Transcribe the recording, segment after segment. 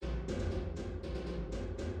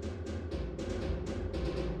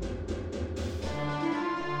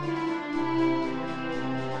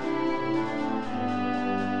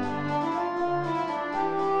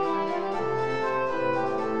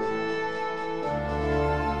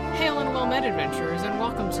Night Adventurers, and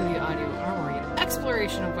welcome to the Audio Armory, an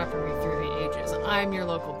exploration of weaponry through the ages. I'm your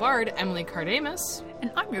local bard, Emily Cardamus.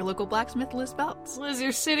 And I'm your local blacksmith, Liz Belts. Liz,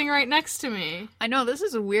 you're sitting right next to me. I know, this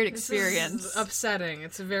is a weird experience. This is upsetting.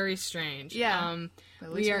 It's very strange. Yeah.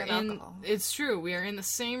 At least we have alcohol. It's true. We are in the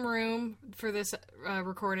same room for this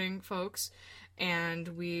recording, folks, and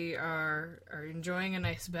we are enjoying a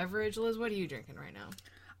nice beverage. Liz, what are you drinking right now?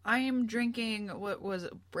 I am drinking, what was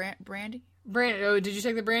it, brandy? Oh, did you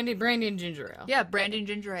take the brandy? Brandy and ginger ale. Yeah, brandy and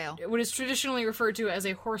ginger ale. What is traditionally referred to as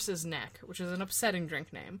a horse's neck, which is an upsetting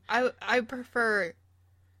drink name. I prefer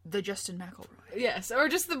the Justin McElroy. Yes, or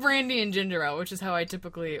just the brandy and ginger ale, which is how I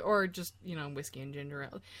typically, or just, whiskey and ginger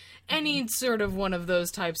ale. Any sort of one of those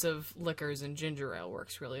types of liquors and ginger ale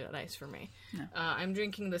works really nice for me. No. I'm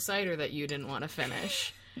drinking the cider that you didn't want to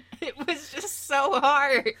finish. It was just so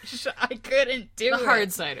harsh. I couldn't do it. The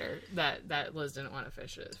hard cider that Liz didn't want to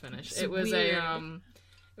finish. It was weird.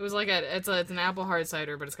 It was like it's an apple hard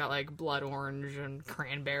cider, but it's got like blood orange and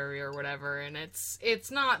cranberry or whatever, and it's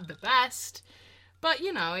not the best, but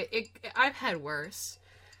I've had worse.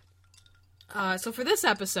 So for this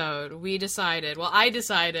episode, I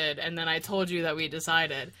decided, and then I told you that we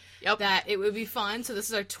decided that it would be fun. So this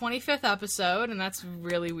is our 25th episode, and that's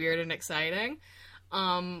really weird and exciting.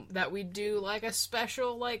 That we do like a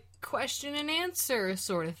special like question and answer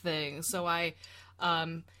sort of thing. So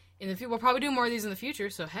we'll probably do more of these in the future.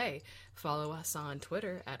 So hey, follow us on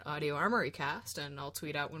Twitter at Audio Armorycast, and I'll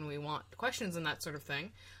tweet out when we want questions and that sort of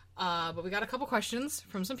thing. But we got a couple questions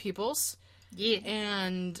from some peoples. Yeah.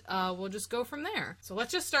 And we'll just go from there. So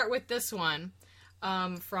let's just start with this one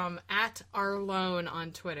from @Arlone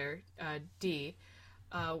on Twitter, D.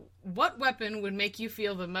 What weapon would make you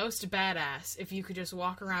feel the most badass if you could just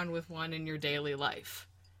walk around with one in your daily life?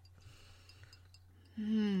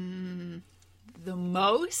 The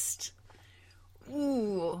most?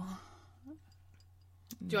 Ooh.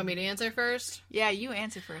 Do you want me to answer first? Yeah, you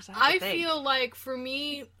answer first. I feel like, for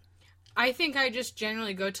me, I think I just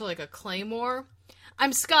generally go to, like, a claymore.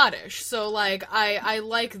 I'm Scottish, so, like, I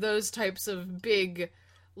like those types of big,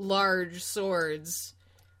 large swords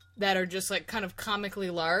that are just, like, kind of comically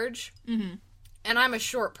large. Mm-hmm. And I'm a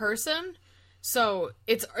short person, so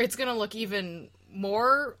it's gonna look even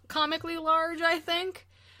more comically large, I think.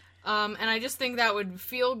 And I just think that would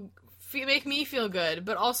make me feel good,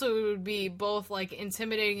 but also it would be both, like,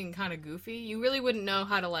 intimidating and kind of goofy. You really wouldn't know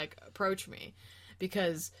how to, like, approach me,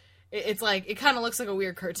 because it's like, it kind of looks like a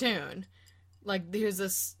weird cartoon. Like, here's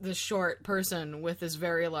this short person with this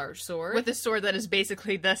very large sword. With a sword that is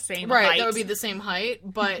basically the same height. Right, that would be the same height,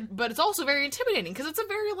 but it's also very intimidating, because it's a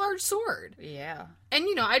very large sword. Yeah. And,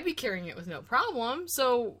 I'd be carrying it with no problem,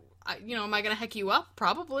 so, am I gonna heck you up?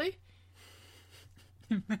 Probably.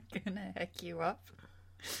 Am I gonna heck you up?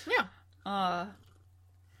 Yeah.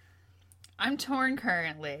 I'm torn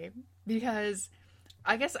currently, because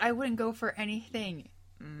I guess I wouldn't go for anything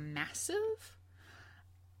massive.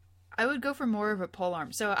 I would go for more of a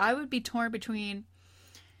polearm. So I would be torn between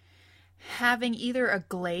having either a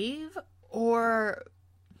glaive or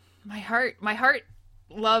my heart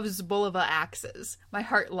loves Bulova axes. My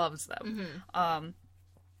heart loves them. Mm-hmm.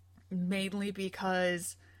 Mainly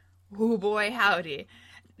because, oh boy, howdy.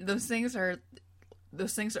 Those things are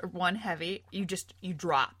one, heavy. You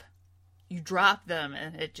drop them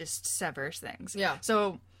and it just severs things. Yeah.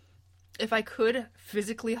 So if I could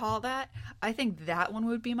physically haul that, I think that one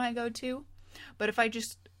would be my go-to. But if I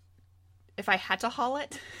had to haul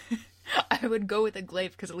it, I would go with a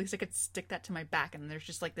glaive, because at least I could stick that to my back, and there's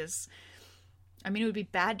just like this. I mean, it would be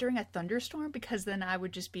bad during a thunderstorm, because then I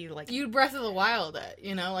would just be like... You'd Breath of the Wild it,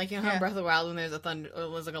 how Breath of the Wild when there's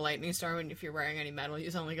like a lightning storm, and if you're wearing any metal, you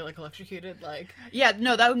suddenly get, like, electrocuted, like... Yeah,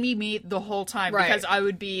 no, that would be me the whole time, right. Because I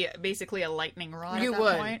would be basically a lightning rod at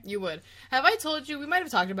that point. You would. Have I told you, we might have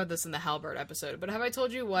talked about this in the halberd episode, but have I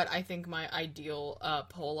told you what I think my ideal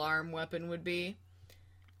polearm weapon would be?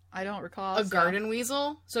 I don't recall. A garden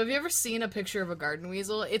weasel. So have you ever seen a picture of a garden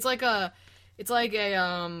weasel? It's like a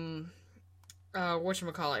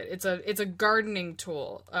whatchamacallit? It's a gardening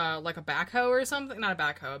tool, like a backhoe or something. Not a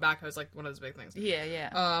backhoe. A backhoe is like one of those big things.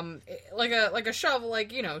 Yeah. Like a shovel,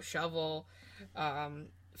 like, shovel,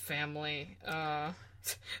 family,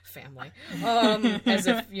 family. As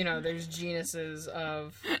if, there's genuses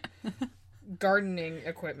of gardening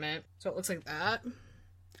equipment. So it looks like that.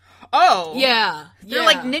 Oh! Yeah. They're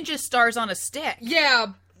like ninja stars on a stick.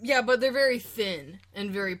 Yeah, but they're very thin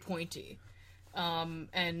and very pointy.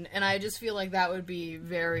 And I just feel like that would be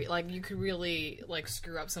very, like, you could really, like,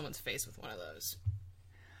 screw up someone's face with one of those.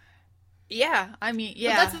 Yeah, I mean,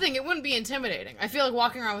 yeah. But that's the thing, it wouldn't be intimidating. I feel like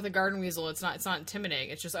walking around with a garden weasel, it's not intimidating.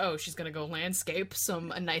 It's just, oh, she's gonna go landscape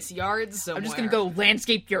a nice yard somewhere. I'm just gonna go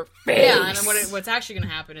landscape your face. Yeah, and then what's actually gonna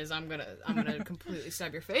happen is I'm gonna completely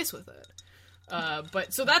stab your face with it.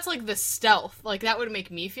 But so that's like the stealth. Like that would make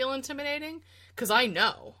me feel intimidating because I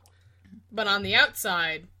know, but on the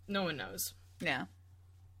outside, no one knows. Yeah,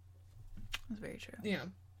 that's very true. Yeah.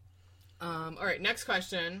 All right, next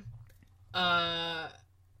question.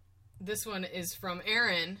 This one is from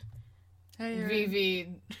Aaron. Hey,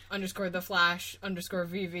 Aaron.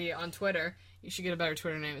 VV_the_flash_VV on Twitter. You should get a better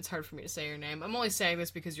Twitter name. It's hard for me to say your name. I'm only saying this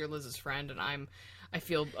because you're Liz's friend, and I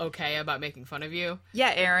feel okay about making fun of you.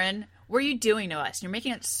 Yeah, Aaron. What are you doing to us? You're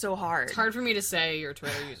making it so hard. It's hard for me to say your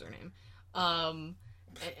Twitter username. And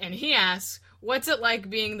he asks, what's it like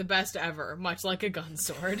being the best ever, much like a gun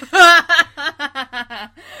sword?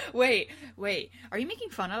 Wait. Are you making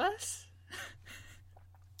fun of us?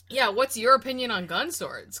 Yeah, what's your opinion on gun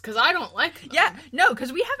swords? Because I don't like them. Yeah, no,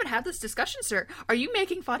 because we haven't had this discussion, sir. Are you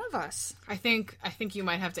making fun of us? I think you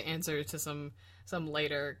might have to answer to some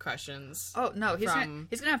later questions. Oh no, he's gonna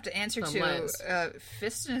have to answer to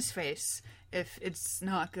fist in his face if it's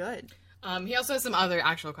not good. He also has some other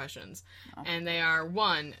actual questions, and they are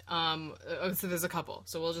one. So there's a couple,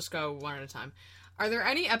 so we'll just go one at a time. Are there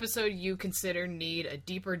any episode you consider need a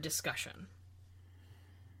deeper discussion?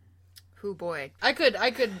 Who boy?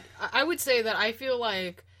 I would say that I feel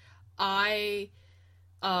like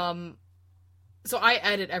so I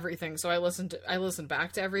edit everything, so I listen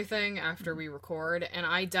back to everything after we record, and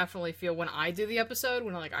I definitely feel when I do the episode,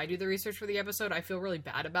 when I do the research for the episode, I feel really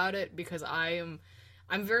bad about it because I'm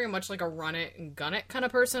very much like a run it and gun it kind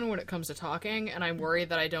of person when it comes to talking, and I'm worried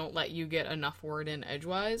that I don't let you get enough word in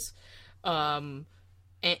edgewise. And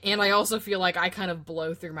I also feel like I kind of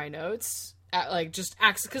blow through my notes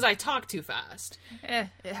because I talk too fast. It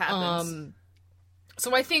happens.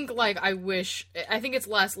 So I think I wish it's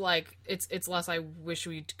less like it's less I wish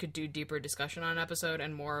we could do deeper discussion on an episode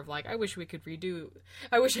and more of I wish I could redo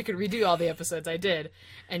all the episodes I did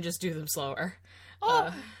and just do them slower.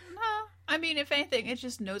 No. I mean, if anything, it's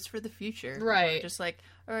just notes for the future. Right. Just all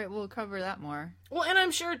right, we'll cover that more. Well, and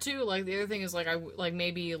I'm sure too, the other thing is I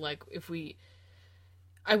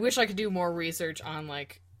wish I could do more research on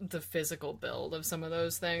the physical build of some of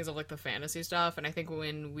those things of the fantasy stuff, and I think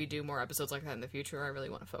when we do more episodes like that in the future, I really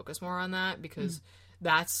want to focus more on that because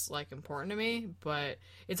that's important to me. But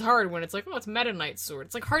it's hard when it's it's Meta Knight's sword.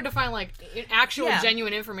 It's hard to find actual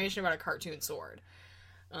genuine information about a cartoon sword.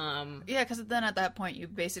 Yeah, because then at that point you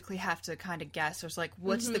basically have to kind of guess. There's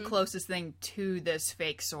what's the closest thing to this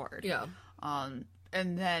fake sword? Yeah.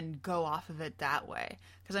 And then go off of it that way.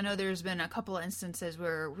 Because I know there's been a couple of instances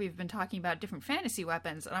where we've been talking about different fantasy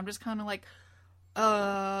weapons, and I'm just kind of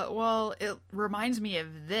well, it reminds me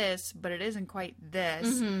of this, but it isn't quite this.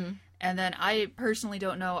 Mm-hmm. And then I personally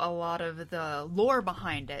don't know a lot of the lore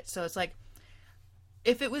behind it, so it's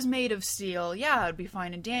if it was made of steel, yeah, it'd be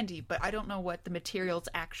fine and dandy, but I don't know what the materials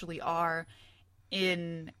actually are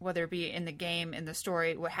in, whether it be in the game, in the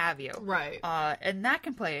story, what have you. Right. And that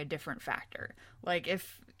can play a different factor.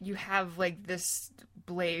 If you have, this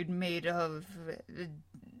blade made of,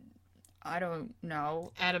 I don't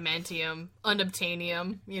know. Adamantium,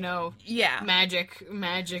 unobtainium, Yeah. Magic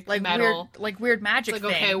metal. Weird magic thing.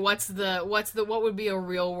 Okay, what would be a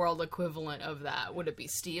real world equivalent of that? Would it be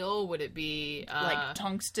steel? Would it be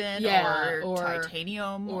tungsten or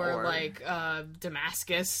titanium or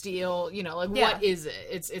Damascus steel? What is it?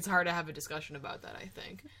 It's hard to have a discussion about that, I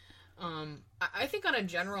think. I think on a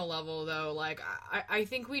general level though, I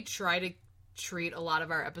think we try to treat a lot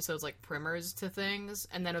of our episodes like primers to things,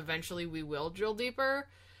 and then eventually we will drill deeper.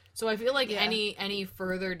 So I feel any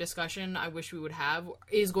further discussion I wish we would have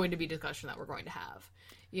is going to be discussion that we're going to have.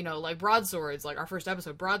 Broadswords, our first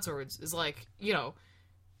episode, broadswords, is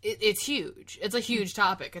it's huge. It's a huge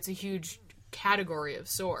topic. It's a huge category of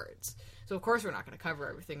swords. So of course we're not going to cover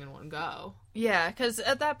everything in one go. Yeah, because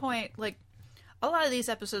at that point, a lot of these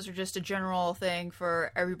episodes are just a general thing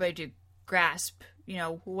for everybody to grasp,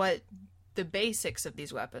 what the basics of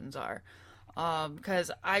these weapons are.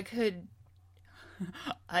 Because I could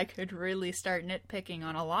really start nitpicking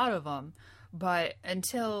on a lot of them, but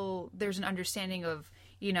until there's an understanding of,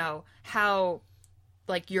 how,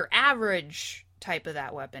 your average type of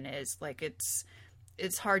that weapon is,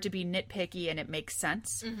 it's hard to be nitpicky and it makes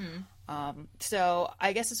sense. Mm-hmm. So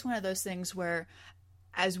I guess it's one of those things where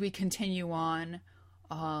as we continue on,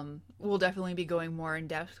 we'll definitely be going more in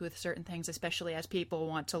depth with certain things, especially as people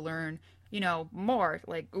want to learn more.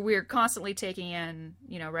 Like, we're constantly taking in,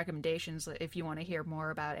 recommendations if you want to hear more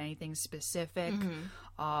about anything specific.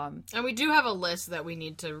 And we do have a list that we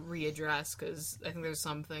need to readdress, because I think there's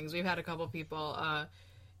some things. We've had a couple people,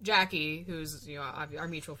 Jackie, who's, our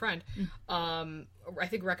mutual friend, I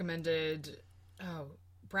think recommended,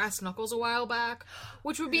 Brass Knuckles a while back,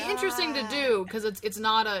 which would be interesting to do, because it's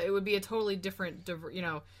not it would be a totally different,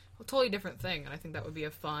 totally different thing, and I think that would be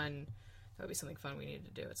something fun we need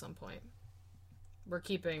to do at some point. We're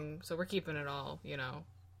keeping it all,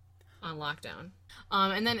 on lockdown.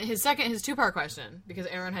 And then his two-part question, because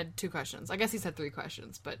Aaron had 2 questions. I guess he's had 3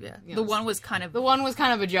 questions, but yeah, the one was kind of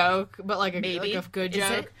a joke, but like a good Is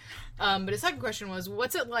joke. But his second question was,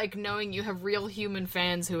 what's it like knowing you have real human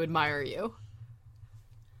fans who admire you?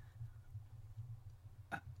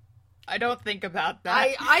 I don't think about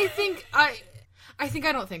that. I think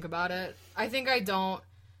I don't think about it. I think I don't.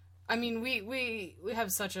 I mean, we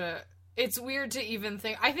have such a. It's weird to even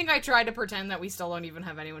think. I think I try to pretend that we still don't even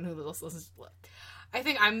have anyone who listens. I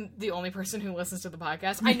think I'm the only person who listens to the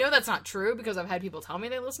podcast. I know that's not true, because I've had people tell me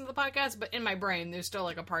they listen to the podcast, but in my brain, there's still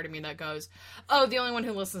like a part of me that goes, "Oh, the only one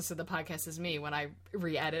who listens to the podcast is me," when I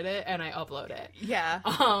re-edit it and I upload it. Yeah.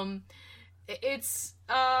 It's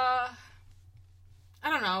I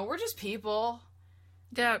don't know. We're just people.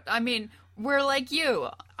 Yeah, I mean, we're like you.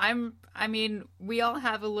 We all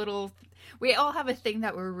have a thing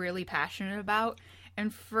that we're really passionate about.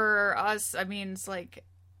 And for us, I mean, it's like,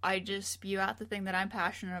 I just spew out the thing that I'm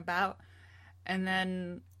passionate about. And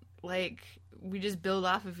then, like, we just build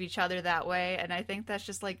off of each other that way. And I think that's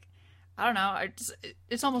just like, I don't know.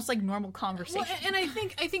 It's almost like normal conversation. Well, and I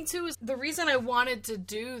think too, is the reason I wanted to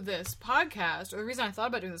do this podcast, or the reason I thought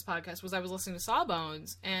about doing this podcast, was I was listening to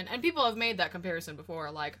Sawbones, and people have made that comparison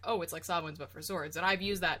before, like, oh, it's like Sawbones but for swords, and I've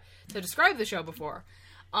used that to describe the show before,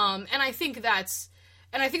 and I think that's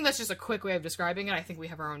just a quick way of describing it. I think we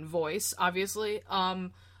have our own voice, obviously,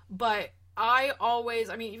 but I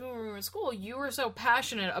mean, even when we were in school, you were so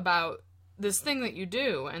passionate about this thing that you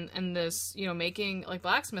do, and this, making, like,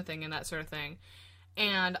 blacksmithing and that sort of thing.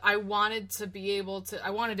 And I wanted to be able to,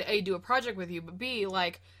 A, do a project with you, but B,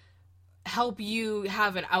 like, help you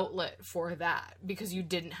have an outlet for that, because you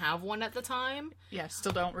didn't have one at the time. Yeah,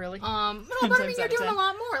 still don't really. No, but I mean, you're doing a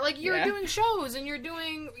lot more. Like, you're doing shows, and you're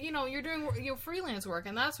doing freelance work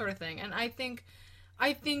and that sort of thing. And I think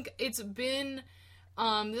it's been,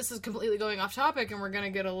 this is completely going off topic, and we're going to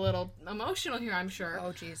get a little emotional here, I'm sure.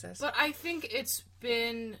 Oh, Jesus. But I think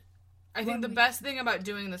the best thing about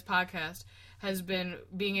doing this podcast has been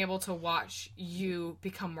being able to watch you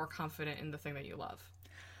become more confident in the thing that you love.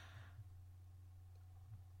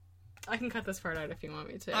 I can cut this part out if you want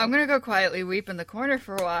me to. I'm going to go quietly weep in the corner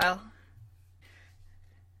for a while.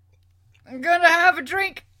 I'm going to have a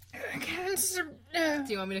drink. Do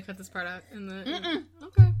you want me to cut this part out in the... Mm-mm.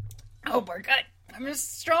 Okay. Oh, we're good. I'm a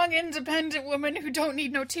strong, independent woman who don't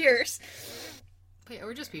need no tears. But yeah,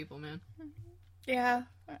 we're just people, man. Yeah.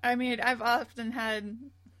 I mean, I've often had...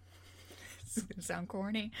 It's going to sound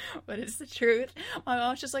corny, but it's the truth. My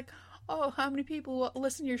mom's just like, oh, how many people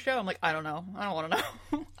listen to your show? I'm like, I don't know. I don't want to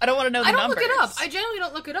know. I don't want to know the numbers. I don't look it up. I generally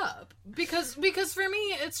don't look it up. Because for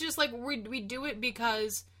me, it's just like, we do it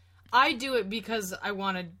because... I do it because I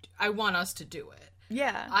want us to do it.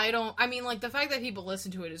 Yeah. I mean, like, the fact that people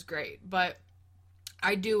listen to it is great, but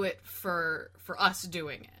I do it for us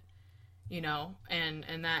doing it,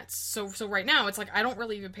 and that's, so right now, it's like, I don't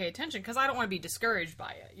really even pay attention, because I don't want to be discouraged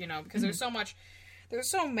by it, because there's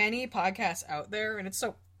so many podcasts out there, and it's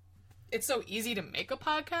so easy to make a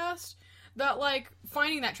podcast, that, like,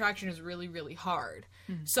 finding that traction is really, really hard.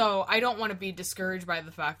 Mm-hmm. So I don't want to be discouraged by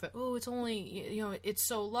the fact that, oh, it's only, it's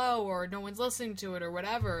so low, or no one's listening to it, or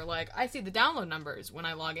whatever. Like, I see the download numbers when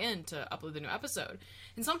I log in to upload the new episode.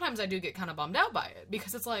 And sometimes I do get kind of bummed out by it,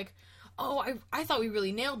 because it's like, oh, I thought we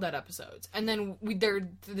really nailed that episode. And then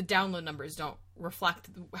the download numbers don't reflect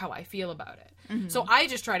how I feel about it. Mm-hmm. So I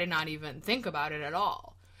just try to not even think about it at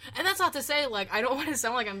all. And that's not to say, like, I don't want to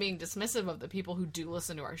sound like I'm being dismissive of the people who do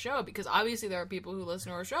listen to our show, because obviously there are people who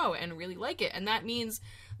listen to our show and really like it, and that means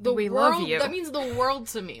we love you. That means the world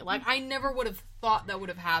to me. Like, I never would have thought that would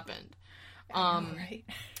have happened. Right.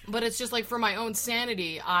 But it's just, like, for my own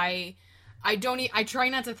sanity, I try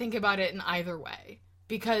not to think about it in either way,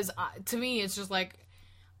 because to me it's just like,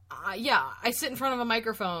 I sit in front of a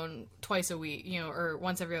microphone twice a week, or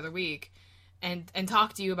once every other week, and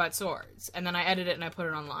talk to you about swords, and then I edit it and I put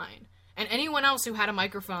it online. And anyone else who had a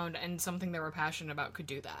microphone and something they were passionate about could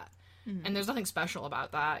do that. Mm-hmm. And there's nothing special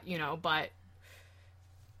about that, but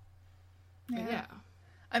yeah.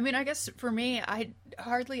 I mean, I guess for me, I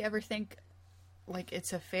hardly ever think, like,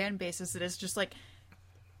 it's a fan base, as it is just, like,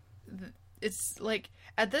 it's like,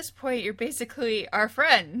 at this point, you're basically our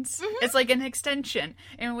friends. Mm-hmm. It's like an extension.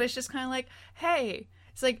 And it was just kind of like, hey,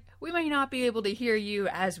 it's like, we might not be able to hear you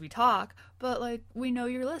as we talk, but, like, we know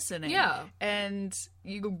you're listening. Yeah. And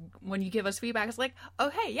when you give us feedback, it's like, oh,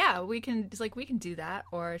 hey, yeah, we can do that.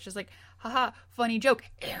 Or it's just like, haha, funny joke,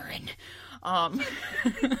 Aaron.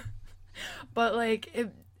 But, like,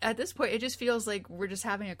 at this point, it just feels like we're just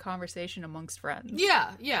having a conversation amongst friends.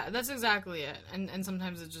 Yeah, that's exactly it. And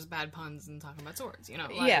sometimes it's just bad puns and talking about swords, you know?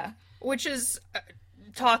 Like, yeah, which is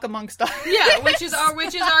talk amongst us. Yeah, which is our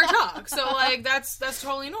talk. So, like, that's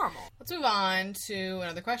totally normal. Let's move on to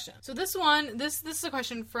another question. So this is a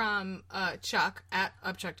question from Chuck at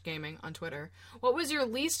Upchucked Gaming on Twitter. What was your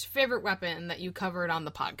least favorite weapon that you covered on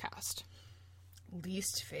the podcast?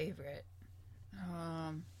 Least favorite?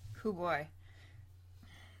 Oh boy.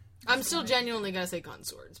 I'm still genuinely gonna say gun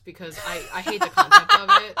swords because I hate the concept of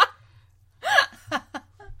it.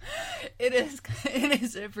 It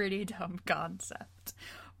is a pretty dumb concept,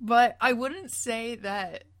 but I wouldn't say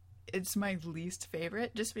that it's my least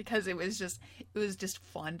favorite just because it was just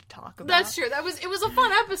fun to talk about. That's true. It was a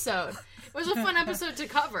fun episode. It was a fun episode to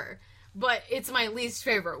cover. But it's my least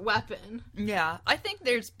favorite weapon. Yeah, I think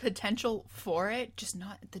there's potential for it, just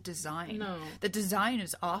not the design. No. The design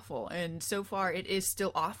is awful, and so far it is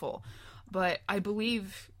still awful. But I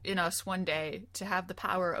believe in us one day to have the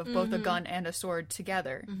power of both a gun and a sword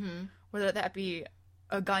together. Mm-hmm. Whether that be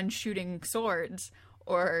a gun shooting swords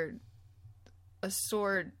or a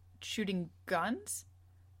sword shooting guns.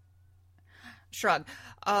 Shrug.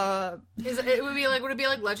 Would it be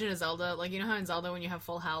like Legend of Zelda? Like, you know how in Zelda when you have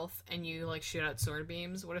full health and you like shoot out sword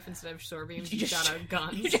beams? What if instead of sword beams you shoot out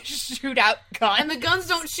guns? You just shoot out guns. And the guns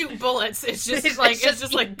don't shoot bullets. It's just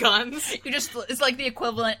like guns. It's like the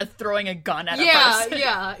equivalent of throwing a gun at a person.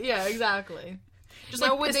 Yeah, exactly. Just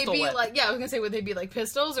now, like would they be whip. like? Yeah, I was gonna say, would they be like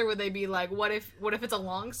pistols, or would they be like, what if it's a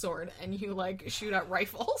long sword and you like shoot out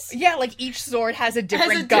rifles? Yeah, like each sword has a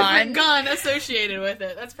different different gun associated with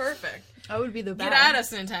it. That's perfect. That would be the best. Get at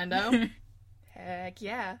us, Nintendo. Heck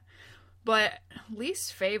yeah. But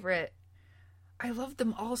least favorite, I love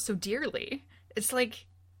them all so dearly. It's like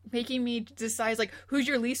making me decide, like, who's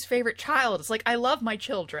your least favorite child? It's like, I love my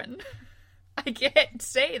children. I can't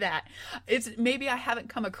say that. Maybe I haven't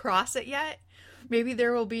come across it yet. Maybe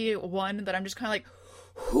there will be one that I'm just kind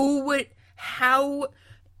of like, how?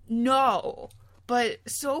 No. But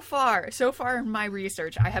so far in my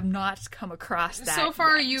research, I have not come across that. So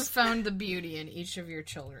far, yet. you've found the beauty in each of your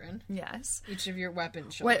children. Yes. Each of your weapon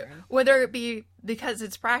children. Whether it be because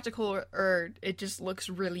it's practical or it just looks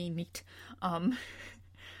really neat.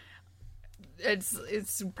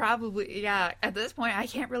 It's probably, yeah, at this point, I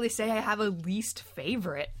can't really say I have a least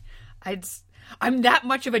favorite. I'm that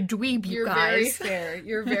much of a dweeb, you guys. Very fair.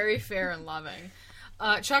 You're very fair and loving.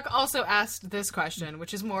 Chuck also asked this question,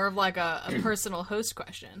 which is more of like a personal host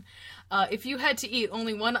question. If you had to eat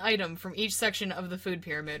only one item from each section of the food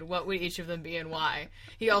pyramid, what would each of them be and why?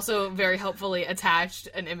 He also very helpfully attached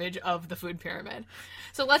an image of the food pyramid.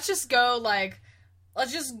 So let's just go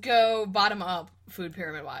bottom up food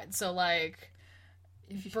pyramid wide. So like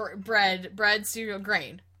bread, cereal,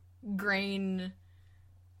 grain,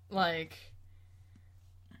 like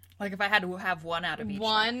if I had to have one out of each.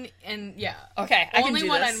 One, and yeah. Okay, I can do this. Only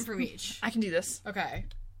one item from each. I can do this. Okay.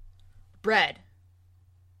 Bread.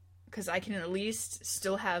 Because I can at least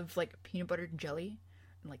still have, like, peanut butter and jelly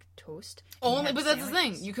and, like, toast. Only, but that's the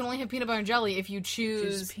thing. You can only have peanut butter and jelly if you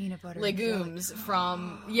choose peanut butter legumes and jelly.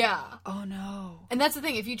 from, yeah. Oh, no. And that's the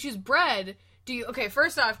thing. If you choose bread, okay,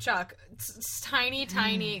 first off, Chuck,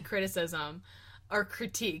 tiny criticism or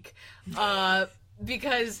critique.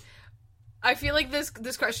 Because I feel like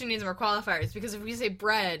this question needs more qualifiers, because if we say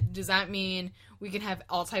bread, does that mean we can have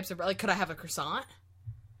all types of bread? Like, could I have a croissant?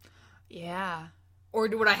 Yeah. Or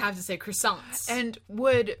would I have to say croissants? And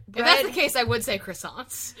would bread... If that's the case, I would say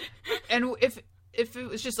croissants. And if it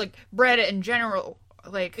was just, like, bread in general,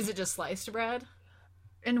 like... Is it just sliced bread?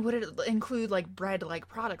 And would it include, like, bread-like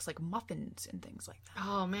products, like muffins and things like that?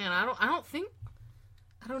 Oh, man, I don't know.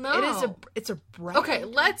 It's a bread. Okay,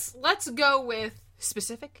 let's go with...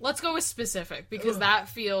 Specific? Let's go with specific, because that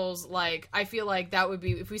feels like, I feel like that would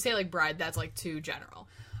be, if we say like bread, that's like too general.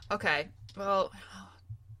 Okay. Well,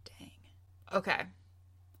 dang. Okay.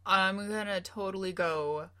 I'm gonna totally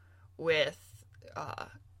go with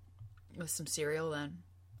some cereal then.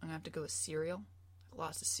 I'm gonna have to go with cereal.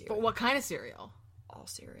 Lots of cereal. But what kind of cereal? All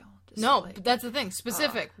cereal. But that's the thing.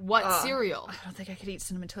 Specific. What cereal? I don't think I could eat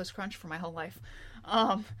Cinnamon Toast Crunch for my whole life.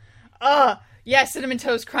 Yeah, Cinnamon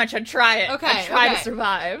Toast Crunch. I'd try it. Okay. I'd try to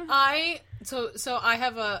survive. So I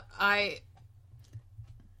have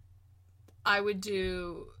I would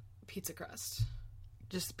do pizza crust.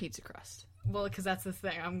 Just pizza crust. Well, because that's the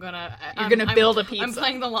thing. I'm gonna build a pizza. I'm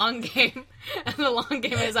playing the long game, and the long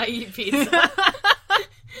game is I eat pizza.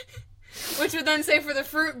 Which would then say for the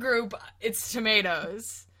fruit group, it's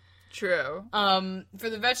tomatoes. True. For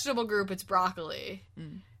the vegetable group, it's broccoli.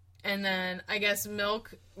 And then I guess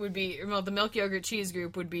milk would be, well, the milk yogurt cheese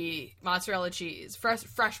group would be mozzarella cheese,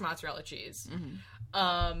 fresh mozzarella cheese.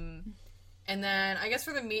 And then I guess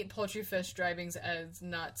for the meat, poultry, fish, dry beans, eggs,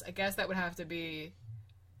 nuts, I guess that would have to be,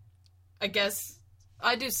 I guess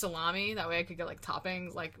I do salami. That way I could get like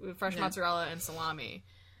toppings, like fresh mozzarella and salami.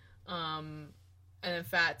 And then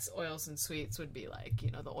fats, oils, and sweets would be like,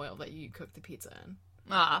 you know, the oil that you cook the pizza in.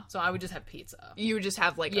 So I would just have pizza. You would just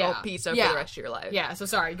have like pizza for the rest of your life. Yeah. So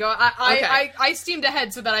sorry. Go. I steamed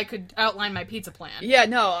ahead so that I could outline my pizza plan. Yeah.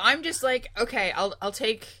 No, I'm just like, okay, I'll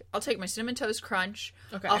take my cinnamon toast crunch.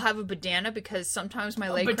 Okay. I'll have a banana because sometimes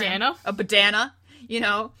my leg banana. A banana. You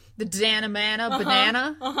know, the banana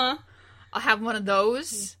banana. I'll have one of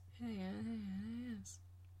those. Yes.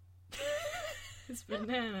 It's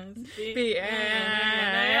bananas.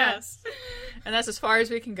 Bananas. And that's as far as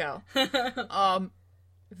we can go.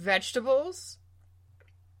 Vegetables,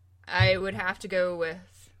 I would have to go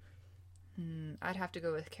with. I'd have to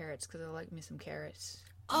go with carrots because I like me some carrots.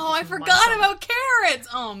 Oh, I forgot about carrots.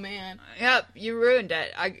 Oh man. Yep, you ruined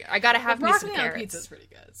it. I gotta have me some carrots. Broccoli on pizza's pretty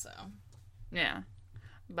good, so. Yeah,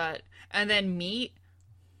 and then meat.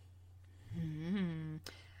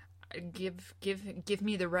 Give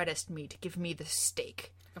me the reddest meat. Give me the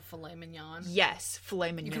steak. A filet mignon. Yes,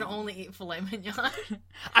 filet mignon. You can only eat filet mignon.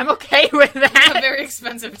 I'm okay with that. It's a very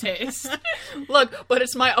expensive taste. Look, but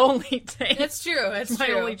it's my only taste. It's true. It's my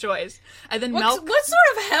true. only choice. And then milk. What sort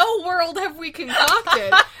of hell world have we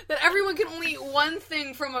concocted that everyone can only eat one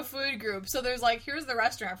thing from a food group? So there's like, here's the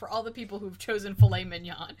restaurant for all the people who've chosen filet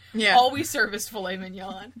mignon. Yeah. All we serve is filet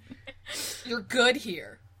mignon. You're good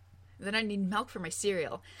here. Then I need milk for my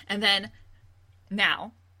cereal. And then,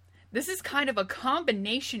 now, this is kind of a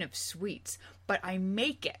combination of sweets, but I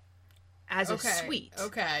make it as a sweet.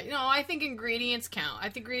 Okay. No, I think ingredients count. I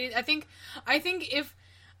think if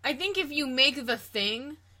you make the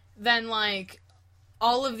thing, then like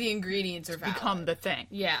all of the ingredients are valid. Become the thing.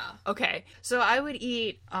 Yeah. Okay. So I would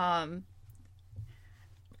eat and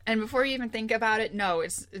before you even think about it, no,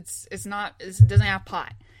 it doesn't have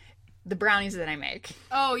pot. The brownies that I make.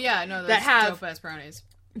 Oh yeah, no, that's dope ass brownies.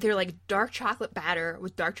 They're like dark chocolate batter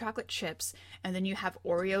with dark chocolate chips, and then you have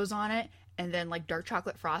Oreos on it, and then like dark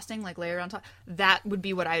chocolate frosting like layered on top. That would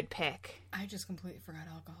be what I would pick. I just completely forgot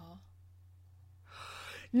alcohol.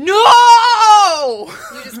 No!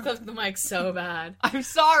 You just clipped the mic so bad. I'm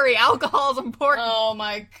sorry, alcohol's important. Oh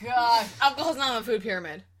my god. Alcohol's not on the food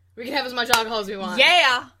pyramid. We can have as much alcohol as we want.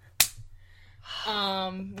 Yeah!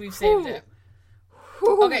 We've saved it.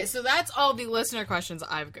 Okay, so that's all the listener questions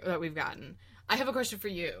that we've gotten. I have a question for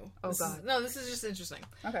you. Oh, God. This is just interesting.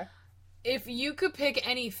 Okay. If you could pick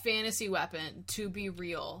any fantasy weapon to be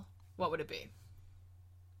real, what would it be?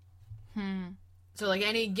 So, like,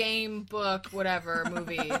 any game, book, whatever,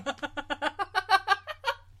 movie.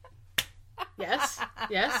 Yes?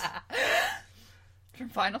 Yes? From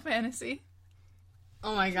Final Fantasy.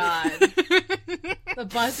 Oh, my God. The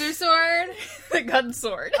Buster Sword? The gun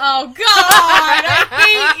sword. Oh, God! I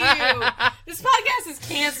hate you! This podcast is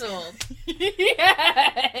canceled.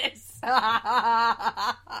 Yes!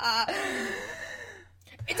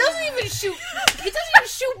 It doesn't even shoot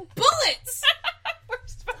bullets!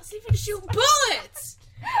 It doesn't even shoot bullets!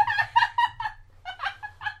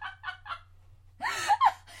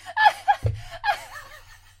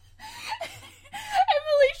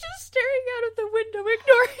 Alicia's staring out of the window,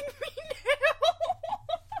 ignoring me now.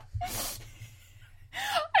 I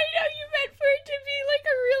know you meant for it to be like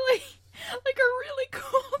a really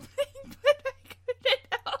cool thing, but I couldn't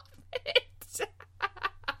help it.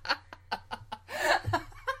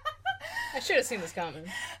 I should have seen this coming.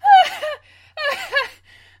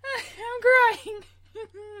 I'm crying.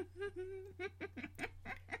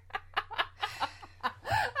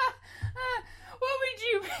 What would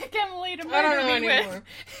you pick, Emily, to murder me with?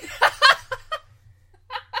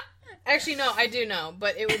 Actually, no, I do know,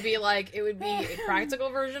 but it would be a practical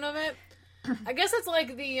version of it. I guess it's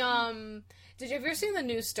like the, have you ever seen the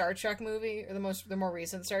new Star Trek movie, or the more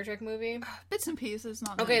recent Star Trek movie? Bits and pieces,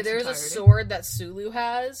 not okay, there's a sword that Sulu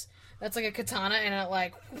has, that's like a katana, and it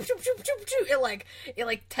like,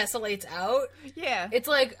 it tessellates out. Yeah. It's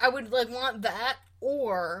like, I would like want that,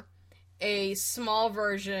 or a small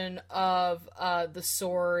version of the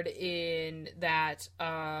sword in that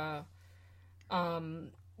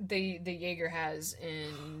the Jaeger has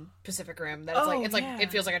in Pacific Rim. That it's like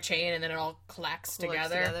it feels like a chain and then it all clacks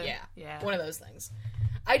together. Yeah. One of those things.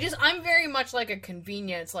 I'm very much like a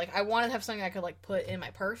convenience. Like, I want to have something I could, like, put in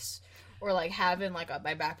my purse or, like, have in, like,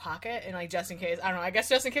 my back pocket and, like, just in case, I don't know, I guess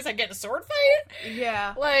just in case I get in a sword fight?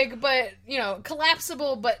 Yeah. Like, but, you know,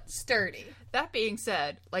 collapsible but sturdy. That being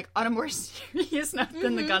said, like, on a more serious note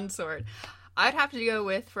than the gun sword, I'd have to go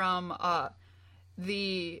with from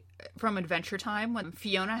Adventure Time when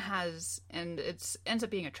Fiona has, and it ends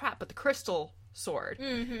up being a trap, but the crystal sword.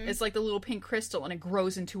 It's like the little pink crystal and it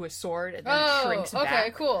grows into a sword and then it shrinks back.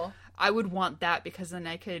 Okay, cool. I would want that because then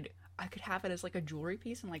I could have it as like a jewelry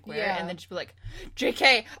piece and like wear it and then just be like,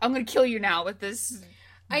 JK, I'm gonna kill you now with this.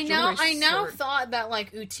 I now thought that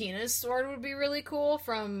like Utina's sword would be really cool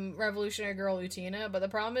from Revolutionary Girl Utina, but the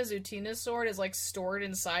problem is Utina's sword is like stored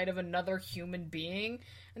inside of another human being,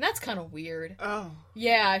 and that's kind of weird. Oh.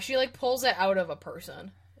 Yeah, she like pulls it out of a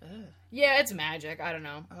person. Ugh. Yeah, it's magic. I don't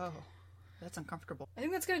know. Oh. That's uncomfortable. I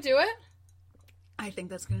think that's gonna do it. I think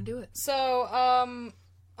that's gonna do it. So,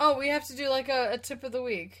 we have to do like a tip of the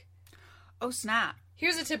week. Oh snap!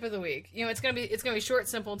 Here's a tip of the week. You know, it's gonna be short,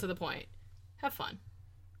 simple, and to the point. Have fun.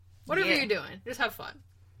 Whatever you're doing, just have fun.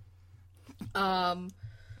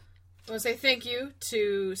 I want to say thank you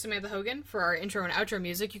to Samantha Hogan for our intro and outro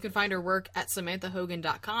music. You can find her work at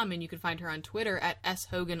SamanthaHogan.com, and you can find her on Twitter at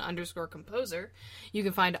 @SHogan_composer. You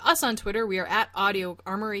can find us on Twitter. We are at Audio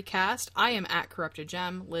Armory Cast. I am at Corrupted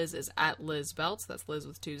Gem. Liz is at Liz Belts. That's Liz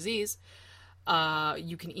with 2 Z's.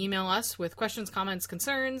 You can email us with questions, comments,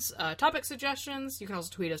 concerns, topic suggestions. You can also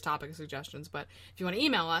tweet us topic suggestions, but if you want to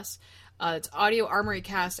email us, it's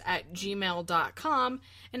audioarmorycast@gmail.com.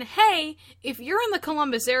 And hey, if you're in the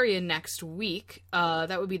Columbus area next week,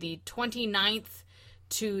 that would be the 29th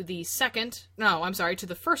to the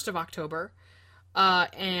 1st of October,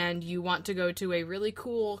 and you want to go to a really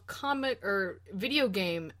cool comic or video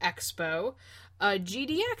game expo,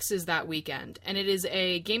 GDX is that weekend, and it is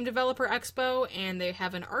a game developer expo, and they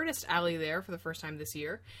have an artist alley there for the first time this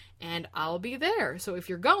year, and I'll be there. So if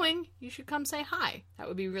you're going, you should come say hi. That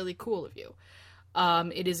would be really cool of you.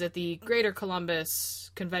 It is at the Greater Columbus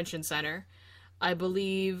Convention Center. I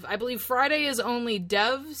believe Friday is only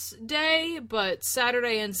Devs Day, but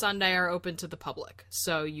Saturday and Sunday are open to the public.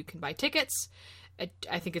 So you can buy tickets.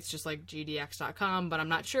 I think it's just like gdx.com, but I'm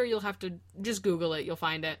not sure. You'll have to just Google it. You'll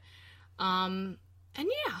find it. And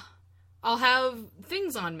yeah, I'll have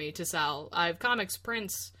things on me to sell. I have comics,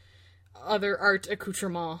 prints, other art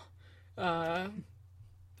accoutrement, and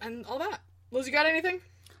all that. Liz, you got anything?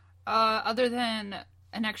 Other than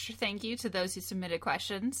an extra thank you to those who submitted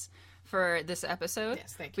questions for this episode.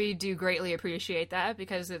 Yes, thank you. We do greatly appreciate that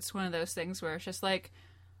because it's one of those things where it's just like,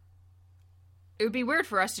 it would be weird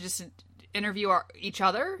for us to just interview each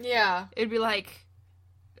other. Yeah. It'd be like,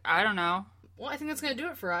 I don't know. Well, I think that's going to do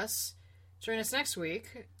it for us. Join us next week.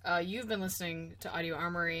 You've been listening to Audio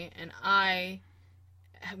Armory, and I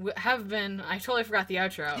have been... I totally forgot the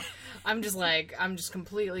outro. I'm just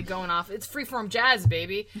completely going off. It's freeform jazz,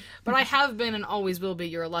 baby. But I have been and always will be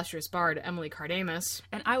your illustrious bard, Emily Cardamus.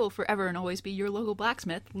 And I will forever and always be your local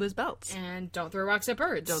blacksmith, Liz Belts. And don't throw rocks at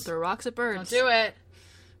birds. Don't throw rocks at birds. Don't do it.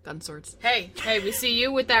 Gun swords. Hey, we see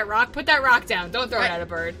you with that rock. Put that rock down. Don't throw it at a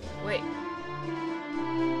bird. Wait.